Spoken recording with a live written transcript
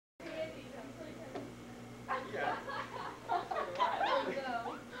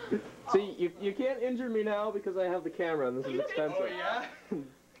See, you can't injure me now because I have the camera and this is expensive. Oh, yeah?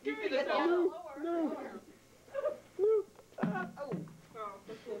 Give me the No. No. No. Oh.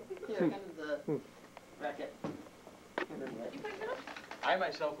 Here, kind of the racket. I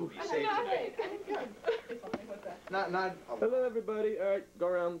myself will be safe tonight. Not. Hello, everybody. All right, go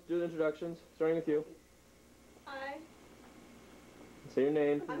around, do the introductions. Starting with you. Hi, Say your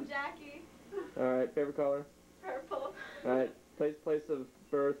name. I'm Jackie. All right, favorite color. Purple. All right, place of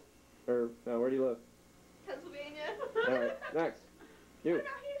birth, or no, where do you live? Pennsylvania. All right, next. You. What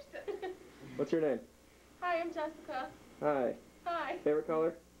about Houston? What's your name? Hi, I'm Jessica. Hi. Hi. Favorite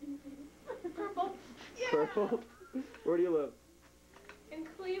color? Purple. Yeah. Purple. Where do you live? In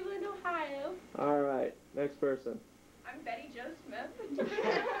Cleveland, Ohio. All right, next person. I'm Betty Jo Smith.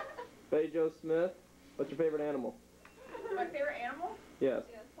 Betty Jo Smith. What's your favorite animal? My favorite animal? Yes.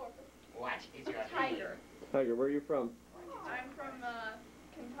 Yeah, porpoise. What is your Tiger. Tiger. Where are you from? I'm from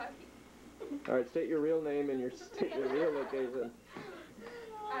Kentucky. All right, state your real name and your real location.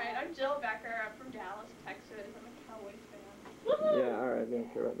 Alright, I'm Jill Becker. I'm from Dallas, Texas. I'm a Cowboys fan. Yeah, all right, yeah,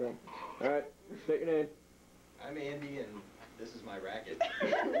 okay, right there. All right, state your name. I'm Andy, and this is my racket.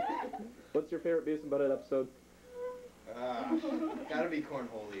 What's your favorite Beavis and Butthead episode? Gotta be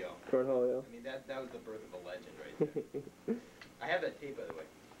Cornholio. Cornholio. I mean, that was the birth of a legend right there. I have that tape, by the way.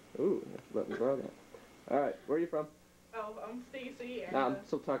 Ooh, let me borrow that. All right, where are you from? Oh, I'm Stacy. And Nah, I'm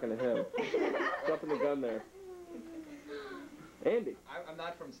still talking to him. Jumping the gun there. Andy. I'm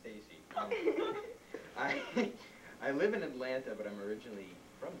not from Stacy. I live in Atlanta, but I'm originally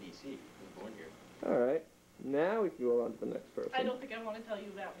from D.C. I was born here. All right, now we can go on to the next person. I don't think I want to tell you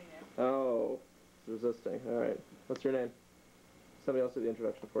about me now. Oh, it's resisting. All right, what's your name? Somebody else do the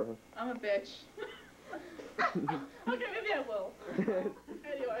introduction for her. I'm a bitch. Okay, maybe I will.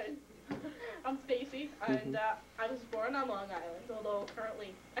 Anyway, I'm Stacy, and I was born on Long Island, although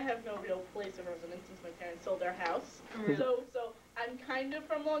currently I have no real place of residence since my parents sold their house. So I'm kind of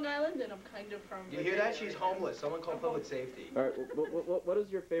from Long Island, and I'm kind of from You hear that? She's homeless. Someone call public safety. All right, what is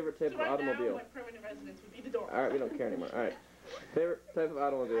your favorite type So of right automobile? now, my permanent residence would be the dorm. All right, we don't care anymore. All right, favorite type of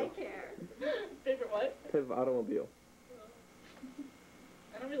automobile? care. Favorite what? Type of automobile.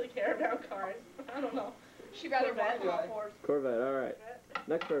 I don't really care about cars. I don't know. She rather Corvette. want Ford. Corvette. All right,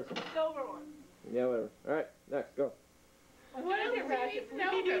 next person. Silver one. Yeah, whatever. All right, next, go. What is it, Ratchet?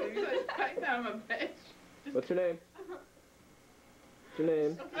 I'm a bitch. What's your name? What's your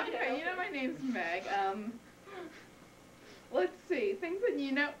name? Okay, you know my name's Meg. Let's see, things that you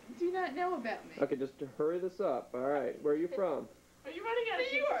do not know about me. Okay, just to hurry this up. All right, where are you from? Are you running out of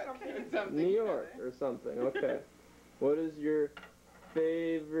New York. Something. New York or something. Okay. What is your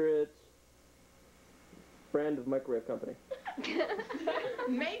favorite brand of microwave company?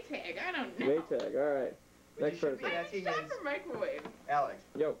 Maytag, I don't know. Maytag. All right. What Next you should be person. asking Shop is, for microwave. Alex,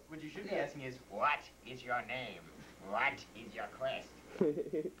 Yo. what you should be asking is, what is your name? What is your quest?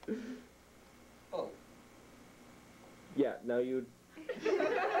 Oh. Yeah. Now you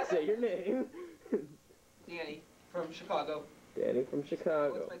say your name. Danny from Chicago. Danny from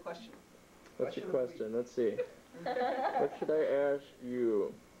Chicago. What's my question? What's your question? Let's see. What should I ask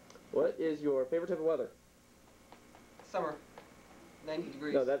you? What is your favorite type of weather? Summer. 90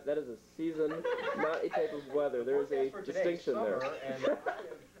 degrees. No, that is a season, not a type of weather. There is a Forecast for today, distinction there. summer,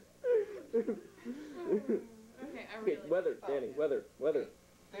 Okay, I Okay, really. weather, Danny, weather.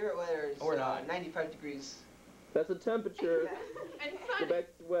 Favorite weather is Or not. 95 degrees. That's a temperature. And Go sunny. back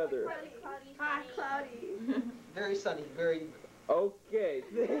to weather. Cloudy. Very sunny. Very. Okay,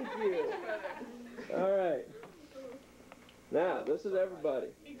 thank you. All right. Now, this is everybody.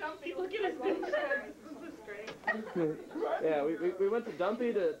 Hey, Dumpy, look at his new shirt. This is great. Yeah, we went to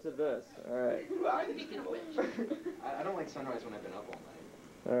Dumpy to this. All right. Speaking of which. I don't like sunrise when I've been up all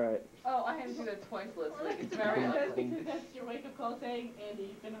night. All right. Oh, I had to do that twice last week. It's very Because that's your wake-up call saying, Andy,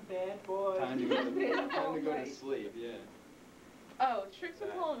 you've been a bad boy. Time to go to sleep, yeah. Oh, tricks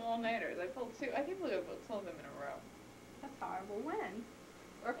with pulling all-nighters. I pulled two. I can't believe I pulled two of them in a row. That's horrible. When?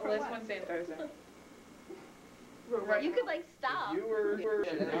 Or for Last what? Wednesday and Thursday. You could, like, stop. You were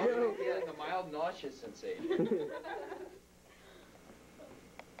Yeah, now you're feeling a mild nauseous sensation.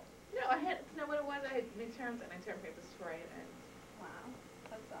 No, I had. You know what it was? I had midterms and I turned papers to write, and Wow.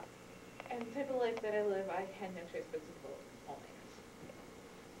 That sucks. and the type of life that I live, I had no choice but to pull all-nighters.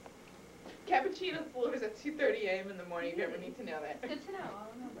 Cappuccino delivers at 2:30 a.m. in the morning. If you ever need to know that. Good to know.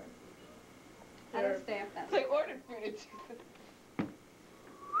 I'll remember. I don't stay up that So I late. ordered food at 2:30.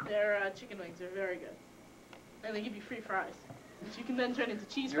 Their chicken wings are very good. And they give you free fries, which you can then turn into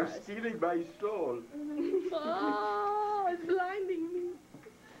cheese fries. stealing my soul. Oh, it's blinding me.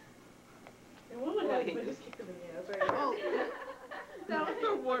 And what would happen if I just kicked them in the ass right now? That was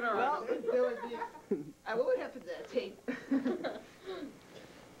the water. Well,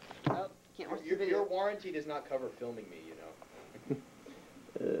 Warranty does not cover filming me, you know.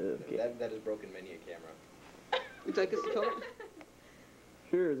 Okay. That has broken many a camera. Would you like us to film it?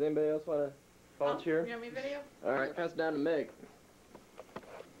 Sure, does anybody else want to volunteer? You want me video? Alright, pass it down to Meg.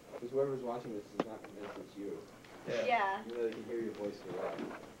 Because whoever's watching this is not convinced it's you. Yeah. Even though they can hear your voice throughout.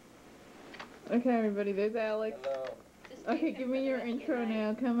 Okay, everybody, there's Alex. Hello. Okay, give me your intro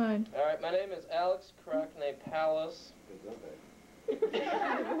now, come on. Alright, my name is Alex Crackney Palace.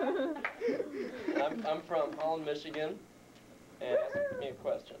 I'm from Holland, Michigan. And ask me a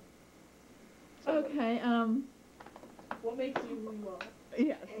question. Okay, What makes you who you are?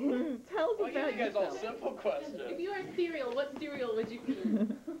 yes. Tell us Well, you about guys all yourself. simple questions. If you were cereal, what cereal would you eat?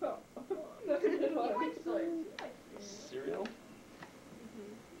 That's a good one. Cereal?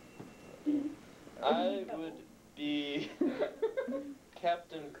 I would be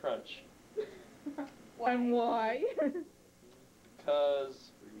Captain Crunch. And why?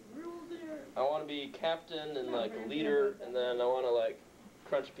 Because I want to be captain and like a leader, and then I want to like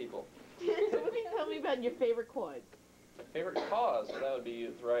crunch people. So what can you tell me about your favorite cause? My favorite cause, well, that would be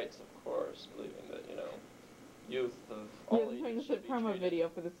youth rights, of course, believing that, you know, youth of all Yes, I'm trying to ages shoot should be promo treated, video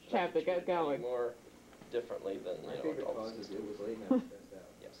for this should be chapter, get treated any going. more differently than, My you know, favorite adults. cause is it was late and I was stressed out.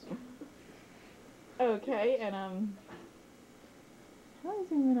 Yes. Okay, and how do I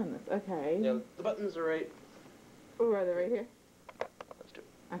zoom in on this? Okay. Yeah, the buttons are right. Oh, are they right here? Let's do it.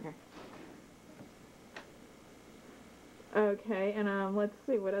 Okay. Okay, and let's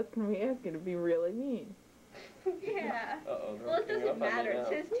see, what else can we ask you to be really mean? Yeah. Uh-oh, they're Well, it looking doesn't up at me matter. now. It's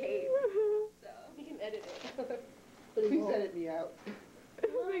his tape. So. You can edit it. Please edit me out.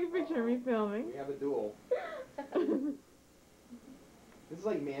 Take a picture of me filming. We have a duel. This is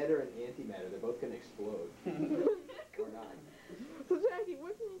like matter and antimatter. They're both gonna explode. Or not. So Jackie,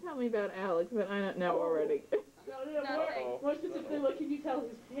 what can you tell me about Alex that I don't know already? No, Nothing. more specifically, what can you tell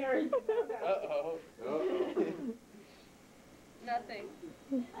his parents about that? Uh-oh. Nothing.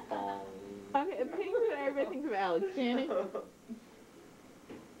 Okay, opinions that everybody thinks of Alex. Janet?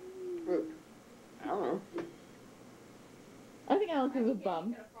 I don't know. I think Alex is a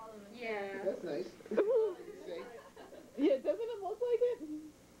bum. Yeah. That's nice. Yeah, doesn't it look like it?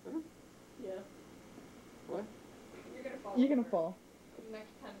 Yeah. What? You're gonna fall. You're gonna fall. In the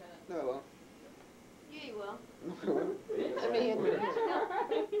next 10 minutes. No, well. Yeah, you will. I mean,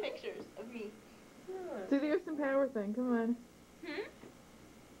 Pictures of me. Do the Austin Power thing, come on.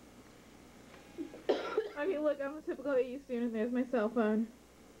 Okay, look, I'm a typical AU student. There's my cell phone.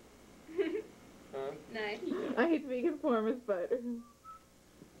 Huh? Nice. I hate to be conformist, but...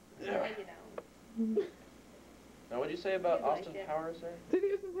 Yeah, you know. Now, what did you say about You like Austin it. Powers there? Do the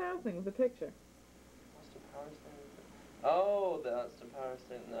Austin Power thing with the picture. Austin Powers thing? Oh, the Austin Powers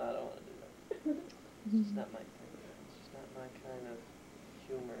thing. No, I don't want to do that. It's just not my thing. It's just not my kind of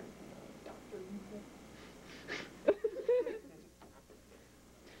humor.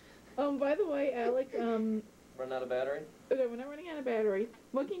 By the way, Alex, Run out of battery? okay, we're not running out of battery.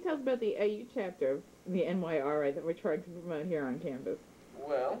 What can you tell us about the AU chapter of the NYRA that we're trying to promote here on campus?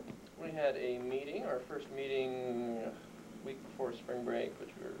 Well, we had a meeting, our first meeting week before spring break, which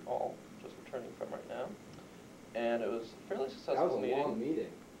we were all just returning from right now. And it was a fairly That successful was a meeting. long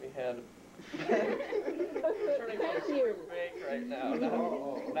meeting. We had returning from Thank spring you. break right now.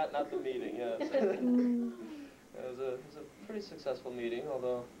 Not the meeting, yes. It was a pretty successful meeting,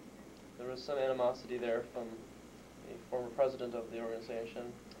 although there was some animosity there from the former president of the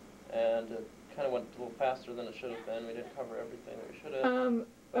organization, and it kind of went a little faster than it should have been. We didn't cover everything that we should have.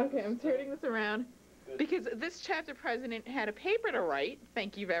 Okay, I'm turning this around. Good. Because this chapter president had a paper to write.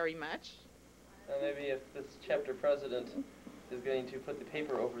 Thank you very much. Maybe if this chapter president is going to put the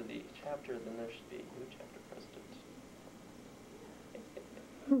paper over the chapter, then there should be a new chapter president.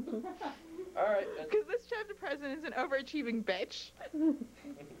 All right. Because this chapter president is an overachieving bitch.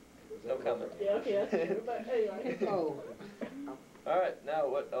 No comment. Yeah, okay, that's true, but anyway. oh. All right, now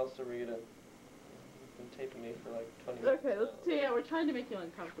what else are we gonna? You've been taping me for like 20 minutes. Okay, let's So yeah, we're trying to make you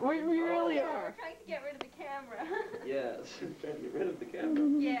uncomfortable. We really Yeah, are. we're trying to get rid of the camera. Yes, trying to get rid of the camera.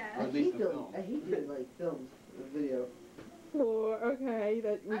 Yeah. I hate those. I hate doing like films, the video. Okay,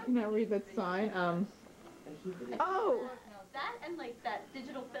 that we cannot read that sign. Oh! No, that and like that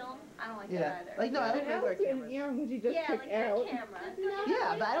digital film, I don't like Yeah. that either. Like, no, I An like regular Alex and cameras. earring, which you just yeah, took like out. that camera.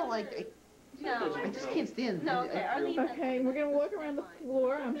 Yeah, but I don't like. No. I just can't stand. No, okay, or leave that. Okay, we're gonna walk around the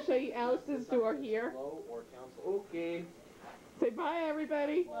floor. I'm gonna show you Alice's door here. Hello or council. Okay. Say bye,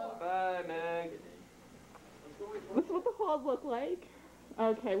 everybody. Bye, Meg. This is what the halls look like.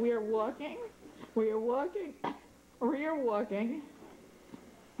 Okay, we are walking. We are walking. We are walking.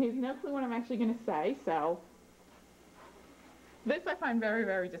 He has no clue what I'm actually going to say, so. This I find very,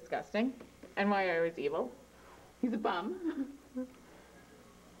 very disgusting. And why are is evil? He's a bum.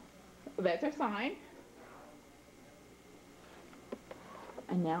 That's our sign.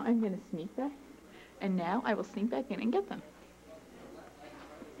 And now I'm gonna sneak back. And now I will sneak back in and get them.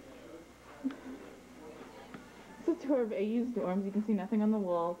 It's a tour of AU's dorms. You can see nothing on the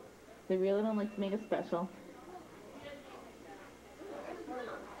wall. They really don't like to make it special.